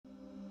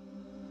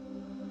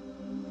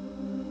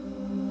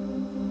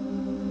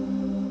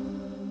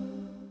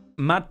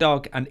Mad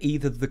Dog and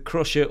either the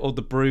Crusher or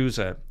the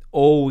Bruiser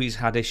always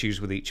had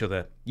issues with each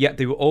other, yet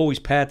they were always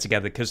paired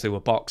together because they were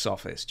box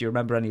office. Do you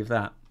remember any of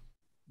that?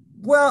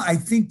 Well, I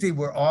think they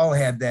were all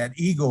had that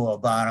ego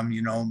about them,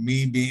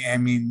 me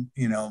being,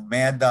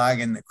 Mad Dog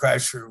and the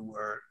Crusher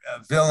were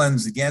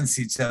villains against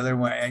each other,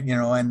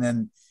 and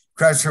then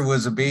Crusher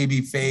was a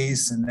baby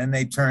face, and then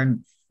they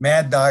turned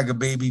Mad Dog a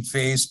baby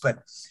face. But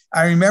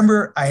I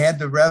remember I had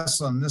to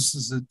wrestle, and this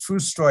is a true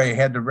story. I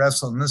had to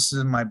wrestle, and this is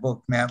in my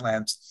book,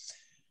 Madlands.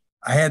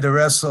 I had to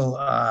wrestle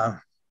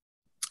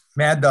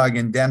Mad Dog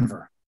in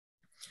Denver.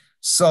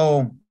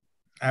 So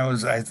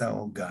I thought,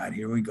 oh God,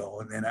 here we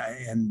go.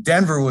 And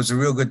Denver was a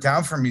real good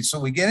town for me. So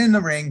we get in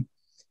the ring,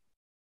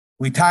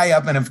 we tie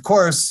up, and of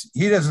course,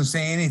 he doesn't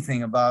say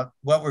anything about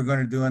what we're going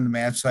to do in the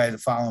match. So I had to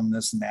follow him,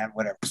 this and that,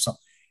 whatever. So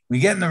we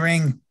get in the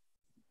ring.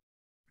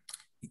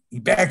 He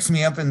backs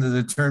me up into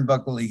the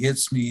turnbuckle. He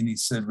hits me, and he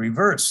said,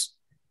 reverse.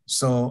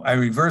 So I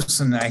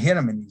reverse, and I hit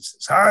him, and he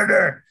says,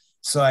 harder.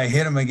 So I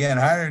hit him again,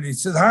 harder. And he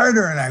says,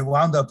 harder. And I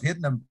wound up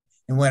hitting him.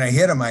 And when I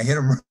hit him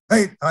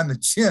right on the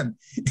chin,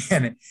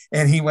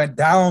 and he went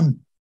down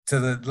to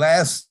the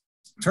last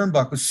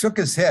turnbuckle, shook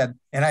his head,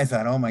 and I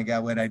thought, oh my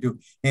God, what'd I do?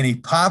 And he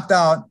popped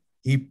out,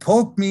 he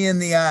poked me in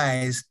the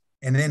eyes,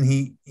 and then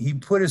he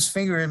put his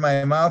finger in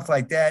my mouth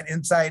like that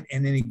inside,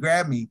 and then he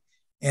grabbed me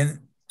and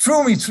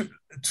threw me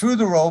through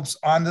the ropes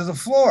onto the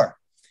floor.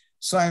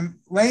 So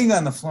I'm laying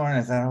on the floor, and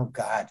I thought, oh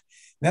God.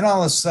 Then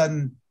all of a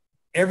sudden,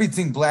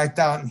 everything blacked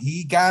out, and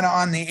he got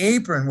on the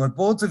apron with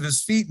both of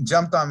his feet and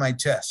jumped on my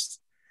chest.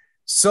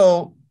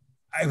 So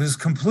I was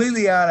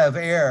completely out of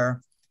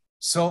air.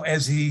 So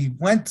as he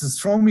went to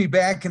throw me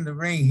back in the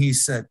ring, he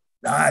said,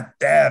 not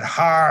that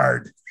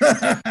hard.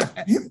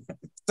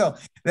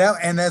 That's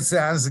the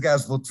honest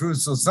gospel truth.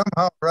 So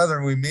somehow,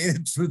 brother, we made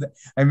it through that.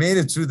 I made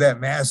it through that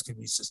mask, and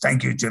he says,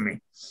 thank you, Jimmy.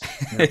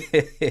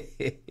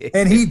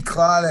 And he'd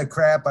claw the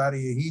crap out of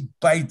you. He'd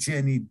bite you,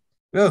 and he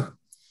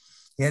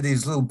had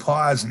these little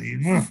paws, and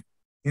you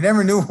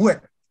never knew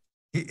what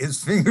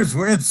his fingers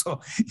were in. So,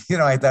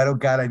 I thought, oh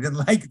God, I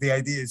didn't like the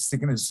idea of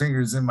sticking his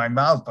fingers in my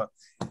mouth, but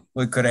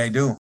what could I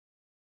do?